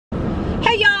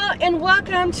and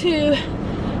welcome to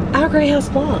our Gray House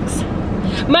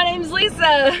Vlogs. My name's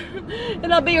Lisa,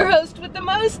 and I'll be your host with the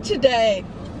most today.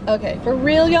 Okay, for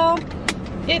real, y'all,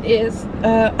 it is,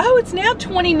 it's now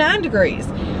 29 degrees.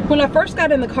 When I first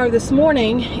got in the car this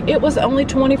morning, it was only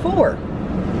 24.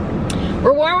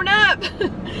 We're warming up.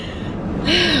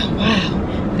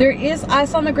 Wow. There is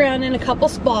ice on the ground in a couple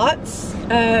spots.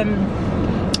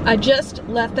 I just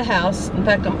left the house. In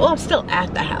fact, I'm still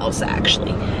at the house,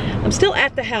 actually. I'm still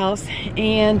at the house,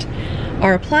 and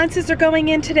our appliances are going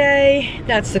in today.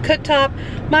 That's the cooktop,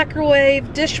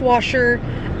 microwave, dishwasher,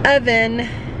 oven.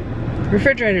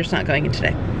 Refrigerator's not going in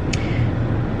today.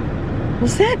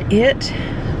 Was that it?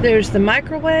 There's the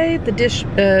microwave,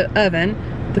 the oven,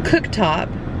 the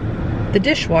cooktop, the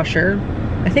dishwasher.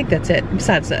 I think that's it,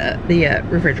 besides the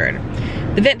refrigerator.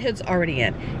 The vent hood's already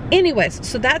in. Anyways,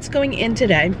 so that's going in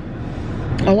today.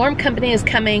 Alarm company is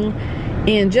coming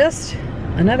in just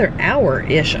another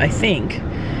hour-ish, I think.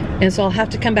 And so I'll have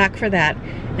to come back for that.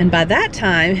 And by that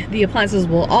time, the appliances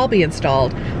will all be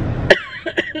installed.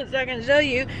 So I can show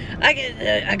you,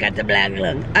 I got the black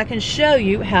lung. I can show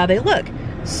you how they look.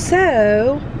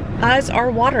 So, eyes are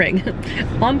watering.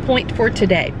 On point for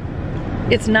today.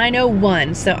 It's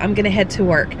 9:01, so I'm gonna head to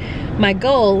work. My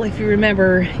goal, if you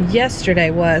remember yesterday,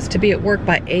 was to be at work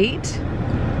by 8.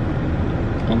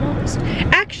 Almost.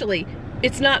 Actually,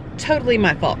 it's not totally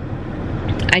my fault.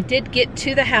 I did get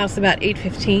to the house about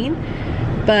 8:15,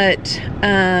 but,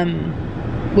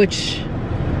 which,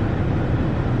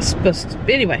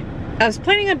 anyway, I was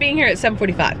planning on being here at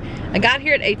 7:45. I got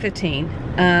here at 8:15.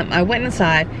 I went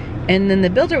inside, and then the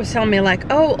builder was telling me, like,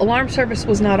 oh, alarm service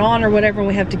was not on or whatever, and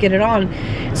we have to get it on.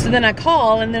 So then I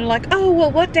call, and they're like, oh,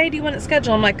 well, what day do you want it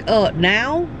scheduled? I'm like,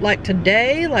 now? Like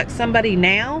today? Like somebody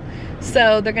now?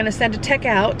 So they're gonna send a tech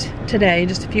out today in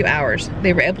just a few hours.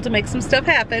 They were able to make some stuff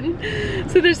happen.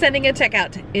 So they're sending a tech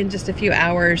out in just a few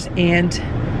hours, and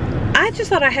I just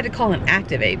thought I had to call and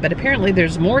activate, but apparently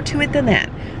there's more to it than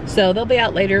that. So they'll be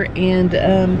out later, and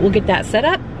we'll get that set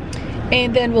up.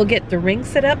 And then we'll get the ring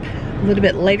set up a little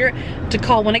bit later to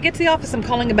call. When I get to the office, I'm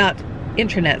calling about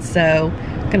internet, so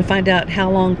I'm gonna find out how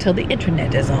long till the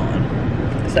internet is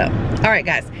on. So, all right,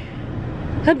 guys,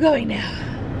 I'm going now.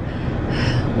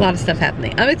 A lot of stuff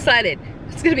happening. I'm excited.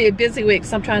 It's gonna be a busy week,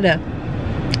 so I'm trying to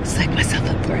psych myself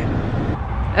up for it.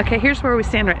 Okay, here's where we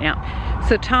stand right now.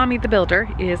 So Tommy, the builder,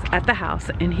 is at the house,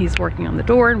 and he's working on the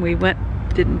door, and we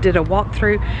did a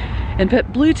walkthrough and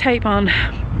put blue tape on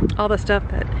all the stuff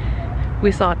that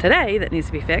we saw today that needs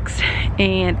to be fixed,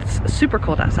 and it's super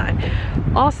cold outside.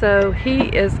 Also,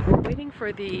 we're waiting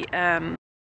for the,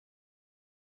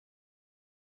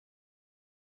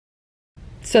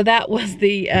 so that was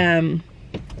the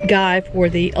guy for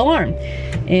the alarm,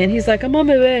 and he's like, I'm on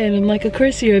my way, and I'm like, of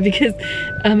course you are, because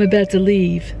I'm about to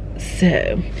leave.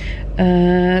 So,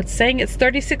 it's saying it's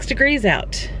 36 degrees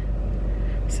out,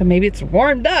 so maybe it's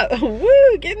warmed up.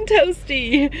 Woo, getting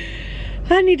toasty.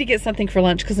 I need to get something for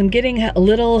lunch because I'm getting a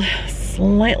little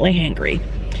slightly hangry,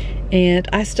 and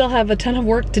I still have a ton of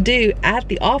work to do at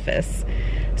the office.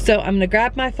 So I'm gonna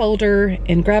grab my folder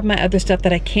and grab my other stuff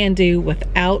that I can do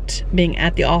without being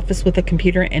at the office with a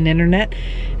computer and internet.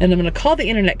 And I'm gonna call the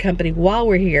internet company while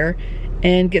we're here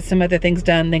and get some other things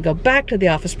done, then go back to the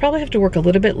office. Probably have to work a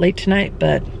little bit late tonight,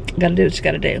 but gotta do what you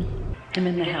gotta do. I'm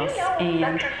in the house,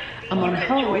 and I'm on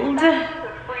hold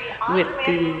with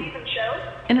the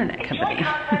internet company,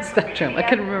 Spectrum. I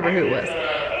couldn't remember who it was.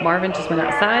 Marvin just went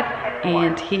outside,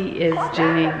 and he is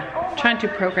trying to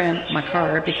program my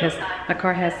car, because my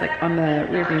car has, like, on the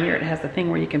rear view mirror, it has the thing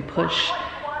where you can push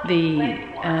the,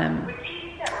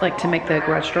 like, to make the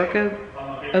garage door go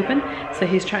open. So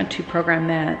he's trying to program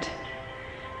that,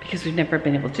 because we've never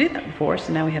been able to do that before.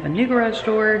 So now we have a new garage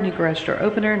door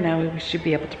opener. Now we should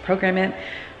be able to program it.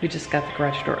 We just got the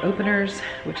garage door openers,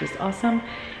 which is awesome.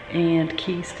 And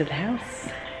keys to the house,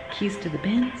 keys to the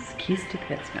bins, keys to the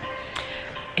beds now.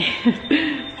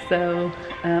 So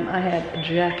I had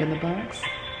Jack in the Box.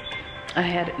 I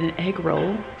had an egg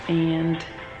roll and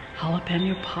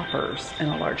jalapeno poppers and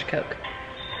a large Coke.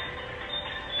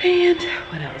 And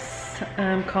what else?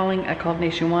 I called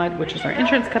Nationwide, which is our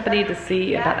insurance company, to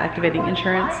see about activating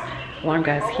insurance. Alarm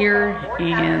guy's here,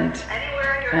 and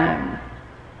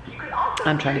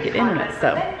I'm trying to get internet,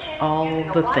 so all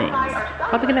the things.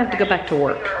 Probably gonna have to go back to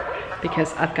work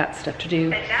because I've got stuff to do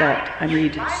that I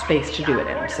need space to do it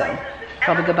in. So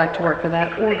probably go back to work for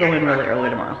that, or go in really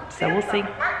early tomorrow. So we'll see.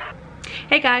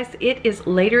 Hey guys, it is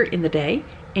later in the day,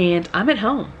 and I'm at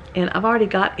home, and I've already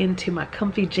got into my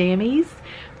comfy jammies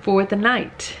for the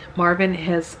night. Marvin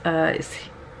is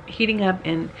heating up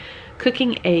and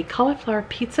cooking a cauliflower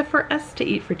pizza for us to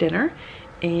eat for dinner.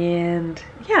 And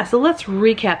yeah, so let's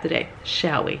recap the day,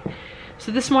 shall we?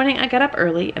 So this morning I got up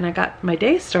early and I got my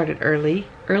day started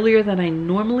earlier than I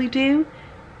normally do,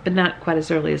 but not quite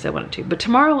as early as I wanted to. But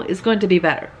tomorrow is going to be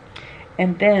better.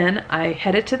 And then I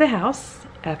headed to the house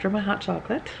after my hot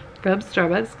chocolate from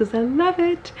Starbucks because I love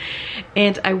it.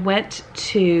 And I went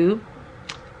to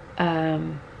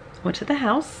the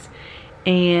house,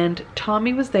 and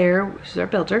Tommy was there, which is our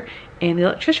builder, and the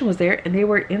electrician was there, and they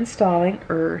were installing,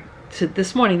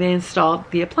 this morning they installed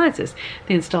the appliances.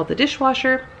 They installed the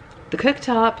dishwasher, the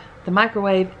cooktop, the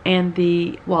microwave, and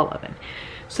the wall oven.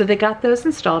 So they got those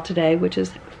installed today, which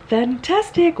is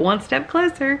fantastic, one step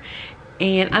closer.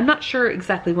 And I'm not sure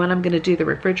exactly when I'm gonna do the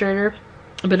refrigerator,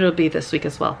 but it'll be this week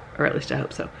as well, or at least I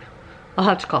hope so. I'll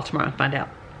have to call tomorrow and find out.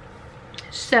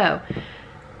 So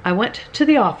I went to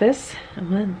the office. I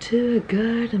went to a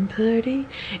garden party.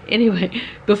 Anyway,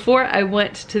 before I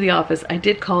went to the office, I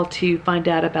did call to find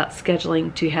out about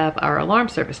scheduling to have our alarm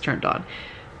service turned on.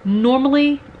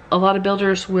 Normally, a lot of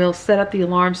builders will set up the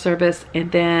alarm service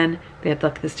and then they have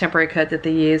like this temporary code that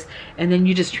they use, and then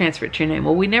you just transfer it to your name.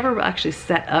 Well, we never actually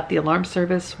set up the alarm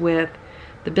service with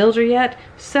the builder yet,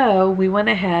 so we went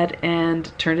ahead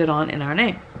and turned it on in our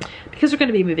name because we're going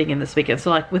to be moving in this weekend. So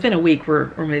like within a week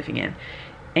we're moving in.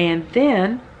 And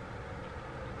then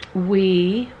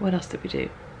what else did we do?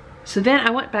 So then I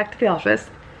went back to the office,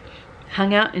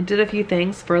 hung out and did a few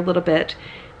things for a little bit.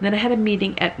 And then I had a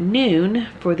meeting at noon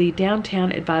for the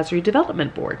Downtown Advisory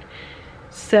Development Board.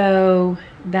 So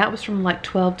that was from like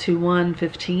 12 to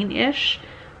 1:15-ish.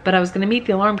 But I was going to meet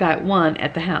the alarm guy at 1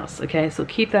 at the house, okay? So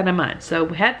keep that in mind. So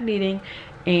we had the meeting,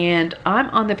 and I'm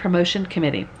on the promotion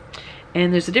committee.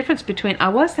 And there's a difference between, I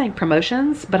was saying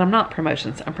promotions, but I'm not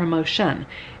promotions, I'm promotion.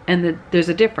 And there's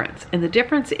a difference. And the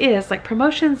difference is, like,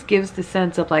 promotions gives the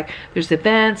sense of like, there's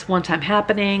events, one-time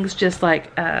happenings, just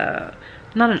like, not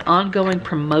an ongoing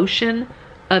promotion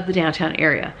of the downtown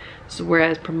area. So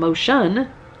whereas promotion,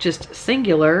 just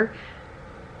singular,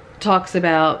 talks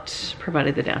about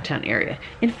promoting the downtown area.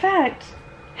 In fact,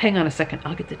 hang on a second,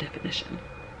 I'll get the definition.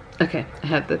 Okay, I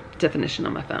have the definition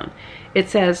on my phone. It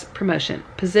says promotion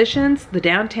positions the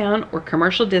downtown or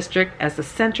commercial district as the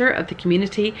center of the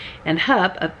community and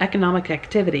hub of economic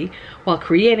activity while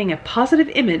creating a positive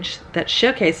image that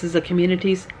showcases the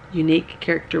community's unique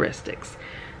characteristics.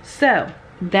 So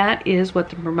that is what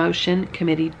the promotion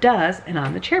committee does, and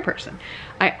I'm the chairperson.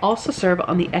 I also serve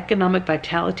on the Economic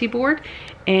Vitality Board,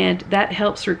 and that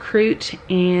helps recruit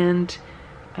and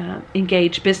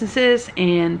engage businesses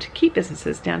and keep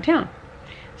businesses downtown.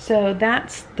 So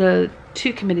that's the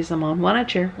two committees I'm on. One I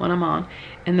chair, one I'm on,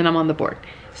 and then I'm on the board.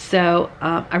 So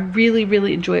I really,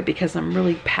 really enjoy it because I'm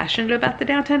really passionate about the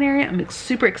downtown area. I'm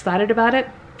super excited about it,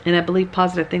 and I believe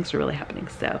positive things are really happening.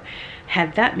 So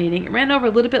had that meeting. It ran over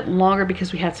a little bit longer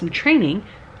because we had some training,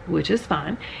 which is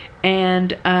fine.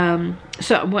 And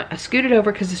so I scooted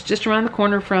over because it's just around the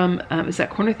corner from, it's that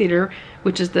Corner Theater,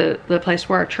 which is the place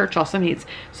where our church also meets.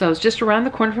 So I was just around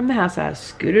the corner from the house. I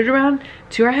scooted around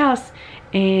to our house,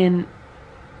 and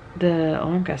the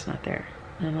alarm guy's not there.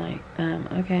 And I'm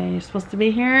like, okay, you're supposed to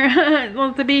be here. I'm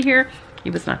supposed to be here. He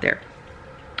was not there.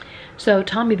 So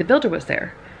Tommy, the builder, was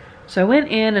there. So I went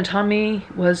in, and Tommy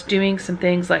was doing some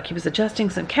things, like he was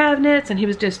adjusting some cabinets, and he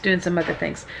was just doing some other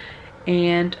things.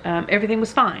 And everything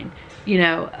was fine, you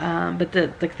know, but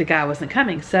the guy wasn't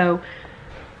coming. So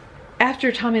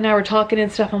after Tommy and I were talking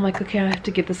and stuff, I'm like, okay, I have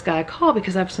to give this guy a call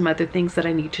because I have some other things that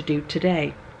I need to do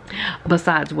today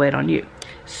besides wait on you.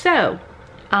 So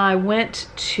I went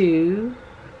to,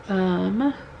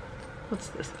 what's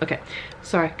this? Okay,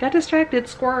 sorry, got distracted,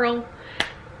 squirrel.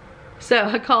 So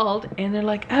I called, and they're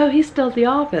like, oh, he's still at the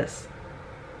office.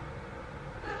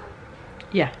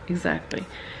 Yeah, exactly.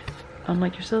 I'm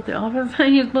like, you're still at the office?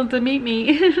 You're supposed to meet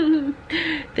me.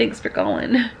 Thanks for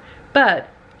calling. But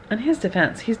in his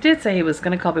defense, he did say he was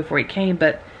going to call before he came,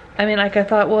 but I mean, like, I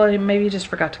thought, well, maybe he just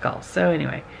forgot to call. So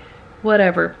anyway,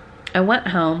 whatever. I went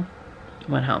home.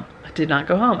 I did not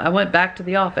go home. I went back to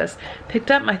the office,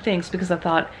 picked up my things because I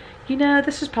thought, you know,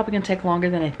 this is probably going to take longer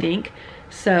than I think.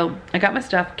 So I got my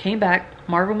stuff, came back.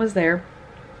 Marvin was there.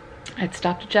 I'd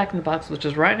stopped at Jack in the Box, which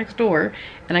is right next door,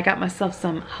 and I got myself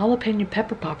some jalapeno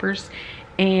pepper poppers,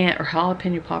 or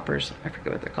jalapeno poppers, I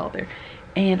forget what they're called there,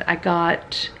 and I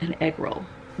got an egg roll,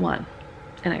 one,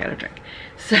 and I got a drink.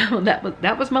 So that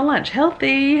was my lunch.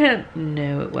 Healthy?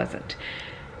 No, it wasn't.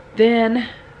 Then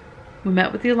we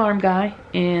met with the alarm guy,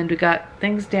 and we got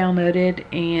things downloaded,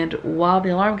 and while the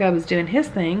alarm guy was doing his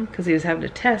thing, because he was having to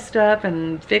test stuff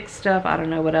and fix stuff, I don't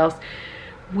know what else,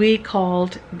 we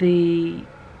called the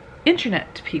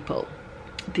internet people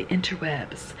the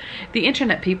interwebs, the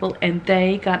internet people, and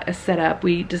they got us set up.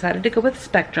 We decided to go with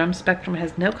Spectrum. Spectrum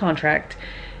has no contract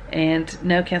and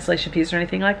no cancellation fees or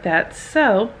anything like that.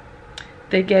 So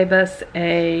they gave us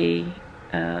a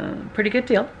pretty good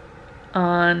deal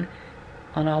on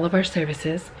all of our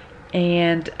services.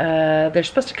 And they're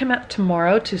supposed to come out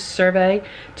tomorrow to survey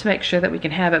to make sure that we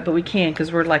can have it, but we can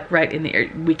because we're like right in the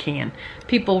area. We can.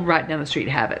 People right down the street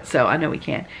have it, so I know we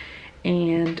can.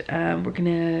 And we're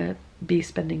gonna be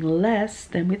spending less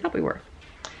than we thought we were.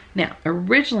 Now,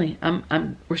 originally,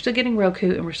 we're still getting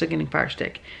Roku and we're still getting Fire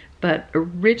Stick, but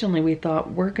originally we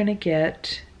thought we're gonna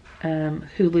get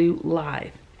Hulu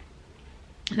Live.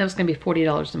 That was gonna be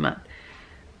 $40 a month,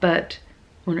 but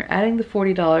when we're adding the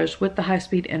 $40 with the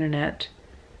high-speed internet,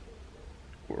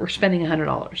 we're spending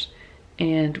 $100.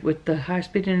 And with the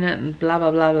high-speed internet and blah,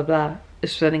 blah, blah, blah, blah,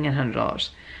 is spending $100.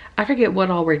 I forget what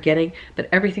all we're getting, but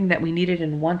everything that we needed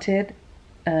and wanted,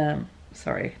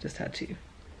 sorry, I just had to.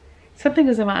 Something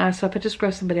is in my eye, so if I just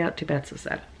gross somebody out, too bad, so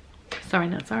sad. Sorry,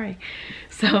 not sorry.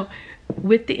 So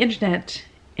with the internet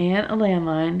and a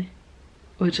landline,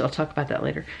 which I'll talk about that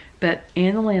later, but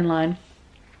and the landline,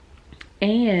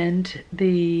 and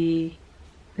the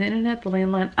internet, the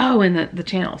landline, oh, and the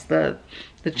channels, the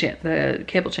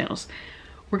cable channels,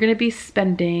 we're going to be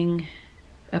spending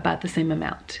about the same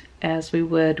amount as we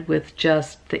would with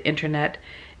just the internet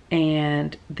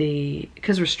and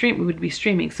because we would be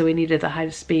streaming, so we needed the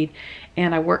highest speed.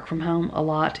 And I work from home a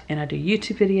lot and I do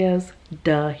YouTube videos.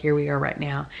 Duh, here we are right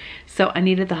now. So I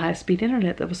needed the highest speed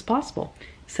internet that was possible.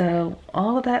 So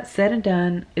all of that said and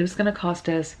done, it was going to cost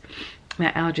us. My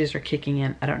allergies are kicking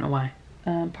in. I don't know why.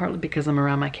 Partly because I'm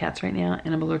around my cats right now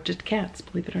and I'm allergic to cats,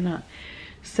 believe it or not.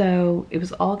 So it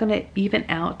was all going to even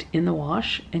out in the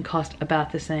wash and cost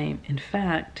about the same. In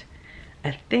fact,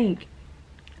 I think it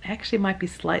actually might be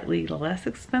slightly less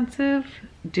expensive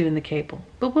doing the cable,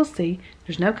 but we'll see.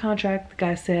 There's no contract, the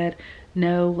guy said,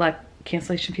 no like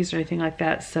cancellation fees or anything like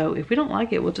that. So if we don't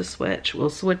like it, we'll just switch. We'll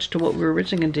switch to what we were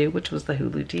originally going to do, which was the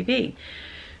Hulu TV.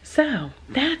 So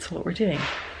that's what we're doing.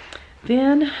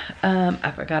 Then I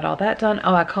forgot all that done.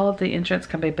 Oh, I called the insurance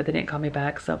company, but they didn't call me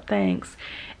back, so thanks.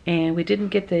 And we didn't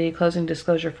get the closing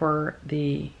disclosure for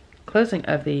the closing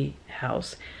of the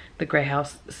house, the gray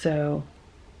house, so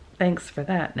thanks for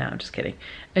that. No, I'm just kidding.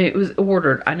 It was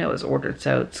ordered. I know it was ordered,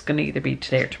 so it's going to either be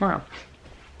today or tomorrow.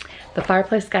 The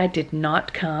fireplace guy did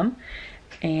not come,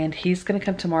 and he's going to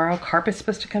come tomorrow. Carpet's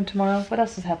supposed to come tomorrow. What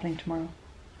else is happening tomorrow?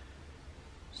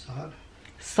 Sod.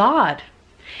 Sod.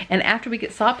 And after we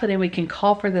get sod put in, we can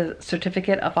call for the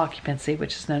certificate of occupancy,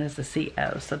 which is known as the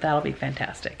CO. So that'll be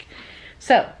fantastic.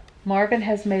 So Marvin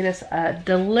has made us a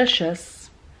delicious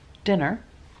dinner.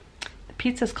 The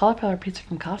pizza is cauliflower pizza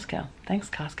from Costco. Thanks,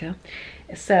 Costco.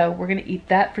 So we're going to eat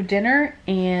that for dinner,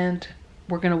 and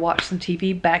we're going to watch some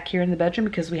TV back here in the bedroom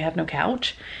because we have no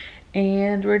couch.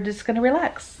 And we're just going to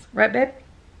relax. Right, babe?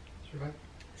 That's right.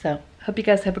 So hope you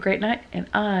guys have a great night, and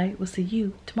I will see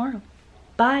you tomorrow.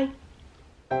 Bye.